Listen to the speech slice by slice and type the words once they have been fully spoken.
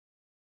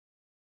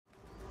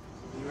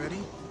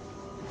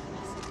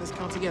Let's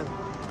count together.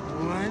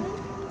 1,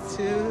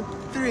 2,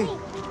 3.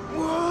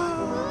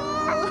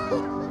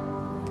 Whoa!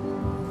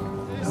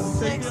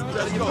 6.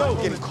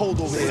 Getting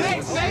cold over here.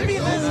 6, baby,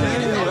 let's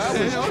get it.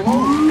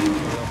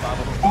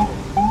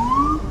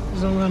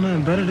 There's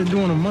nothing better to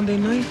do on a Monday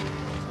night.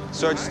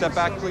 Sir, just step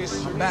back,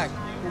 please. I'm back.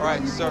 All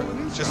right, sir,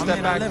 just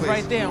step back, I live please.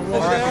 right there.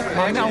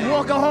 I'm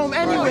walking home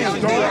anyway.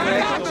 Get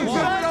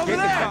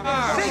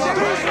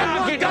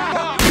the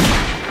car.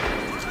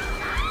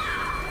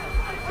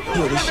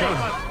 Yo, they shot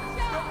him.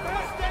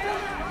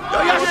 Yo,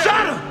 y'all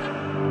shot him!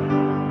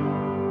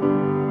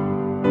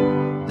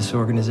 This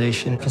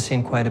organization has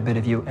seen quite a bit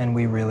of you, and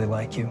we really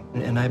like you.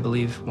 And I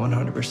believe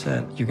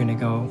 100% you're going to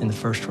go in the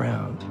first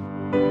round.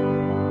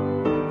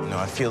 You know,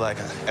 I feel like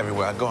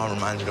everywhere I go, I'm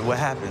reminded of what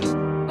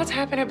happened. What's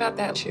happening about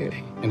that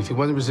shooting? And if he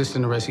wasn't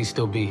resisting arrest, he'd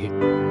still be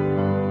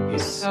here.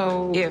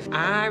 So if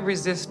I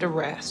resist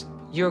arrest,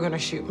 you're gonna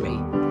shoot me.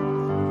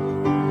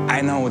 I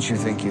know what you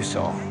think you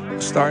saw.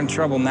 Starting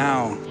trouble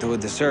now do a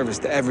disservice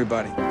to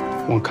everybody.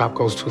 One cop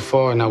goes too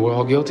far, and now we're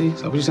all guilty?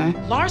 Is that what you're saying?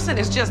 Larson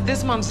is just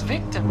this month's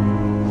victim.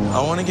 I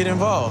want to get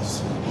involved.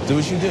 Do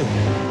what you do.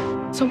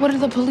 So what do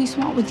the police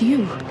want with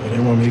you? They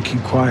want me to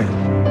keep quiet.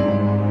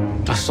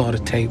 I saw the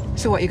tape.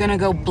 So what, you're gonna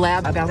go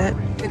blab about it?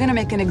 They're gonna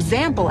make an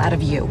example out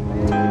of you.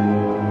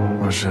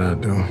 What should I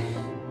do?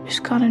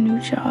 Just got a new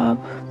job.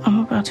 I'm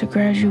about to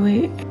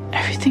graduate.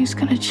 Everything's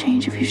gonna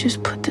change if you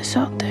just put this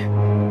out there.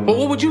 Well,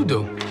 what would you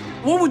do?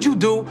 What would you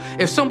do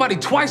if somebody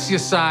twice your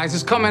size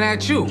is coming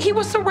at you? He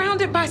was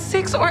surrounded by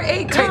 6 or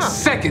 8 Take cops.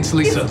 seconds,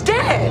 Lisa. He's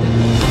dead.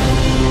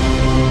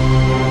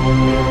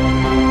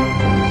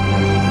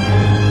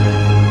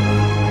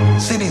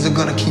 Cities are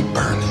gonna keep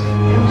burning.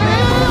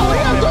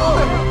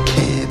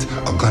 Kids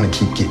are gonna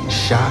keep getting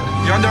shot.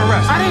 You're under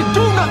arrest. I didn't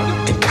do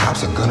nothing. And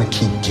cops are gonna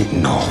keep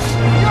getting off.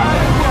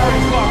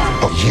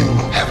 But you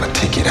have a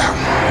ticket out.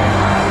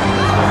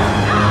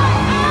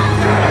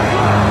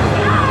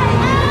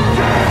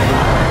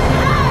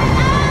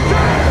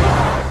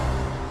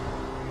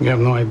 You have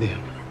no idea.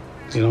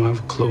 You don't have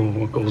a clue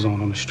what goes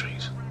on the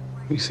streets.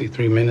 You see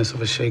 3 minutes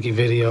of a shaky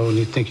video and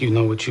you think you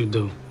know what you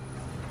do.